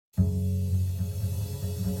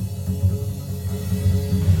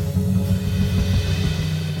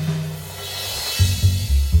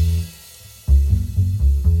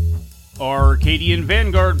Arcadian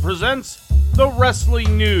Vanguard presents The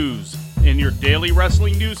Wrestling News in your daily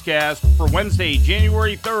wrestling newscast for Wednesday,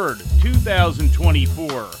 January 3rd,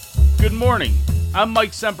 2024. Good morning, I'm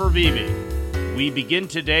Mike Sempervive. We begin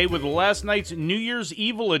today with last night's New Year's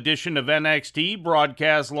Evil edition of NXT,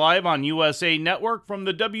 broadcast live on USA Network from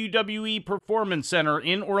the WWE Performance Center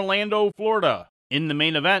in Orlando, Florida. In the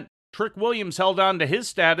main event, Trick Williams held on to his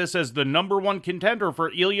status as the number one contender for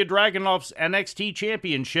Ilya Dragunov's NXT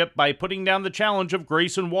Championship by putting down the challenge of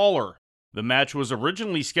Grayson Waller. The match was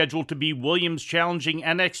originally scheduled to be Williams challenging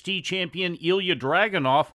NXT champion Ilya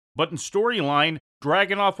Dragunov, but in storyline,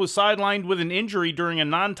 Dragunov was sidelined with an injury during a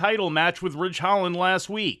non-title match with Ridge Holland last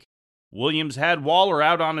week. Williams had Waller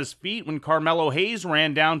out on his feet when Carmelo Hayes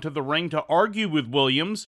ran down to the ring to argue with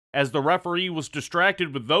Williams. As the referee was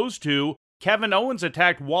distracted with those two, Kevin Owens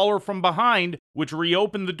attacked Waller from behind, which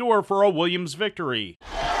reopened the door for a Williams victory.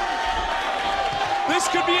 This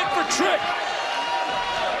could be it for Trick.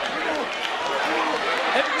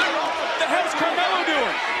 And the hell's Carmelo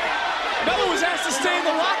doing? Melo was asked to stay in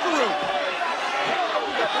the locker room.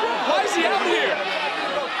 Why is he out here?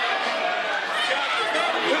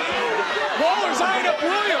 Waller's eyeing up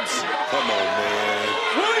Williams. Come on, man.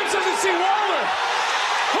 Williams doesn't see Waller.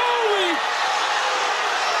 Holy!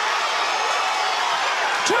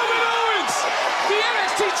 Kevin Owens! The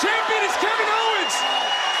NXT champion is Kevin Owens!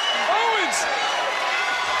 Owens!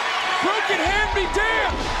 Broken hand be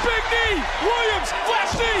damned! Big knee! Williams!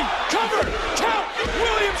 Flash knee! Cover! Count!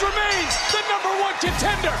 Williams remains the number one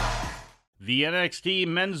contender! The NXT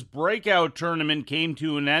Men's Breakout Tournament came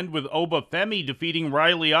to an end with Oba Femi defeating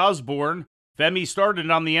Riley Osborne. Femi started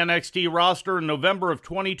on the NXT roster in November of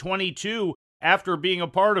 2022 after being a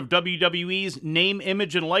part of WWE's Name,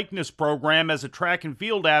 Image, and Likeness program as a track and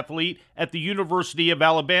field athlete at the University of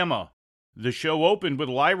Alabama. The show opened with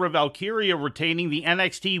Lyra Valkyria retaining the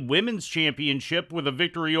NXT Women's Championship with a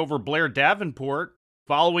victory over Blair Davenport.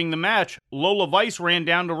 Following the match, Lola Vice ran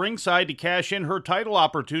down to ringside to cash in her title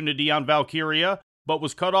opportunity on Valkyria, but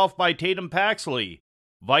was cut off by Tatum Paxley.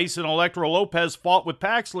 Vice and Elektra Lopez fought with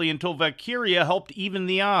Paxley until Valkyria helped even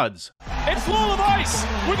the odds. It's Lola Vice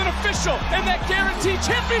with an official and that guaranteed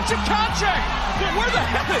championship contract. But where the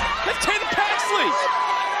hell is Tatum Paxley?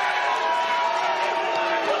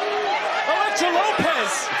 Elektra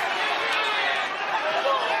Lopez.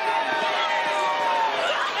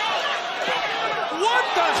 What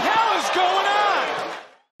the hell is going on?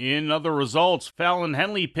 In other results, Fallon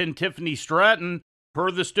Henley pinned Tiffany Stratton. Per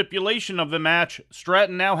the stipulation of the match,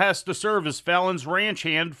 Stratton now has to serve as Fallon's ranch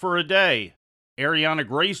hand for a day. Ariana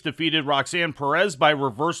Grace defeated Roxanne Perez by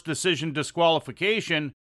reverse decision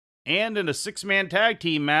disqualification. And in a six-man tag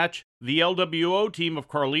team match, the LWO team of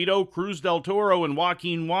Carlito, Cruz del Toro, and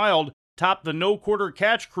Joaquin Wilde topped the no-quarter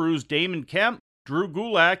catch crews Damon Kemp, Drew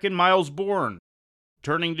Gulak, and Miles Bourne.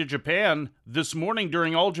 Turning to Japan, this morning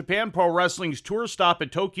during All Japan Pro Wrestling's tour stop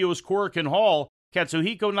at Tokyo's Korakuen Hall,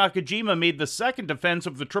 Katsuhiko Nakajima made the second defense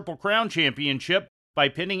of the Triple Crown Championship by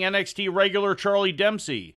pinning NXT regular Charlie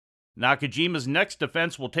Dempsey. Nakajima's next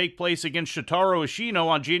defense will take place against Shotaro Ashino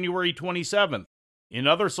on January 27th. In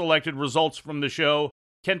other selected results from the show,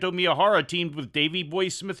 Kento Miyahara teamed with Davey Boy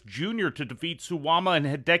Smith Jr. to defeat Suwama and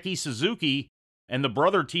Hideki Suzuki, and the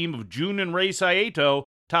brother team of Jun and Rei Saito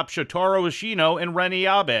topped Shotaro Ashino and Ren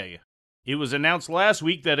Ayabe. It was announced last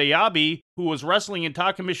week that Ayabe, who was wrestling in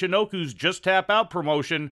Taka Michinoku's Just Tap Out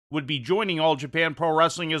promotion, would be joining All Japan Pro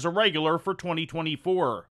Wrestling as a regular for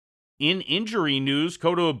 2024. In injury news,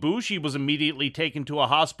 Kota Ibushi was immediately taken to a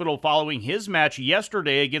hospital following his match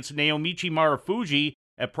yesterday against Naomichi Marufuji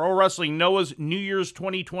at Pro Wrestling Noah's New Year's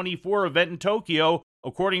 2024 event in Tokyo,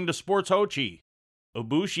 according to Sports Hochi.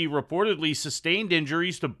 Ibushi reportedly sustained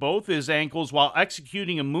injuries to both his ankles while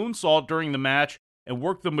executing a moonsault during the match, and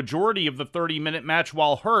worked the majority of the 30-minute match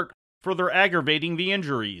while hurt, further aggravating the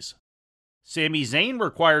injuries. Sami Zayn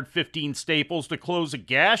required 15 staples to close a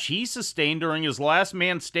gash he sustained during his last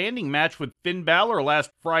man standing match with Finn Balor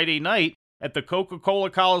last Friday night at the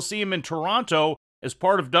Coca-Cola Coliseum in Toronto as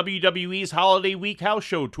part of WWE's Holiday Week House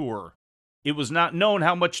Show Tour. It was not known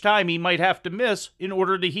how much time he might have to miss in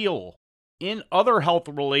order to heal. In other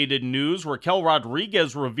health-related news, Raquel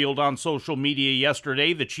Rodriguez revealed on social media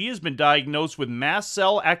yesterday that she has been diagnosed with mast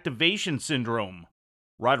cell activation syndrome.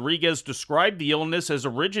 Rodriguez described the illness as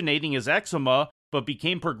originating as eczema, but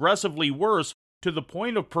became progressively worse to the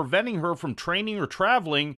point of preventing her from training or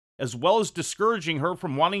traveling, as well as discouraging her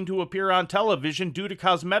from wanting to appear on television due to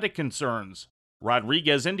cosmetic concerns.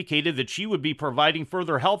 Rodriguez indicated that she would be providing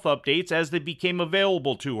further health updates as they became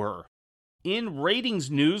available to her. In ratings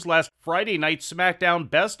news, last Friday night's SmackDown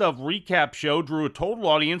Best of recap show drew a total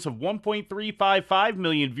audience of 1.355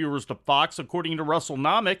 million viewers to Fox, according to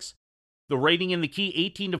WrestleNomics. The rating in the key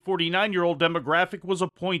 18 to 49-year-old demographic was a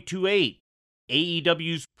 .28.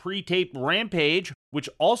 AEW's pre-taped Rampage, which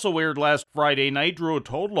also aired last Friday night, drew a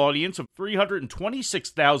total audience of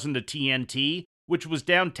 326,000 to TNT, which was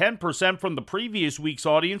down 10% from the previous week's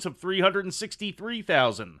audience of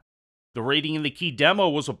 363,000. The rating in the key demo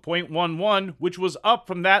was a .11, which was up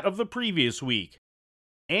from that of the previous week.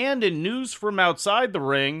 And in news from outside the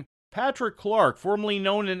ring, Patrick Clark, formerly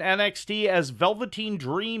known in NXT as Velveteen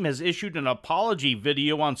Dream, has issued an apology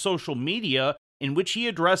video on social media in which he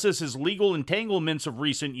addresses his legal entanglements of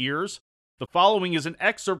recent years. The following is an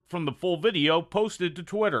excerpt from the full video posted to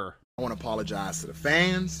Twitter. I want to apologize to the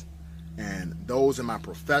fans and those in my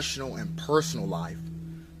professional and personal life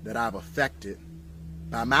that I've affected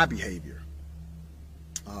by my behavior.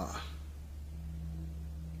 I'm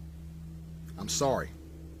sorry.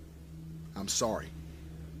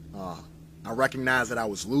 I recognize that I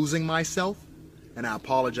was losing myself, and I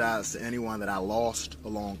apologize to anyone that I lost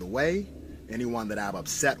along the way, anyone that I've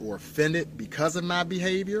upset or offended because of my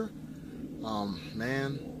behavior.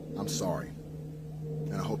 Man, I'm sorry,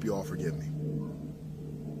 and I hope you all forgive me.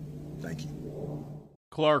 Thank you.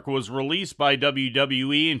 Clark was released by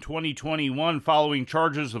WWE in 2021 following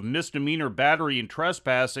charges of misdemeanor battery and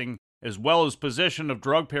trespassing, as well as possession of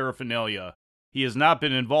drug paraphernalia. He has not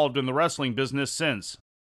been involved in the wrestling business since.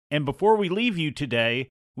 And before we leave you today,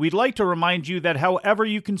 we'd like to remind you that however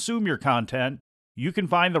you consume your content, you can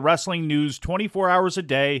find the wrestling news 24 hours a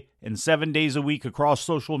day and 7 days a week across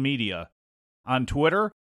social media. On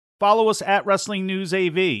Twitter, follow us at Wrestling News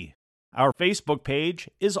AV. Our Facebook page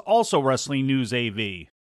is also Wrestling News AV.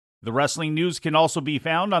 The Wrestling News can also be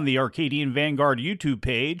found on the Arcadian Vanguard YouTube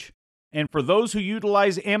page. And for those who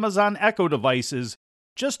utilize Amazon Echo devices,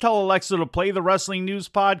 just tell Alexa to play the Wrestling News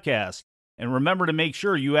podcast. And remember to make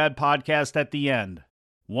sure you add podcast at the end.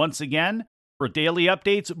 Once again, for daily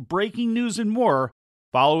updates, breaking news, and more,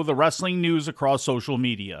 follow the Wrestling News across social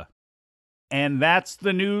media. And that's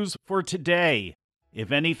the news for today.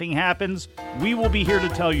 If anything happens, we will be here to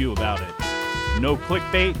tell you about it. No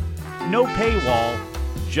clickbait, no paywall,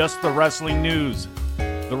 just the Wrestling News.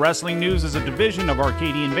 The Wrestling News is a division of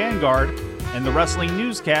Arcadian Vanguard, and the Wrestling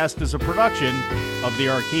Newscast is a production of the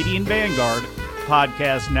Arcadian Vanguard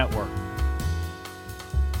Podcast Network.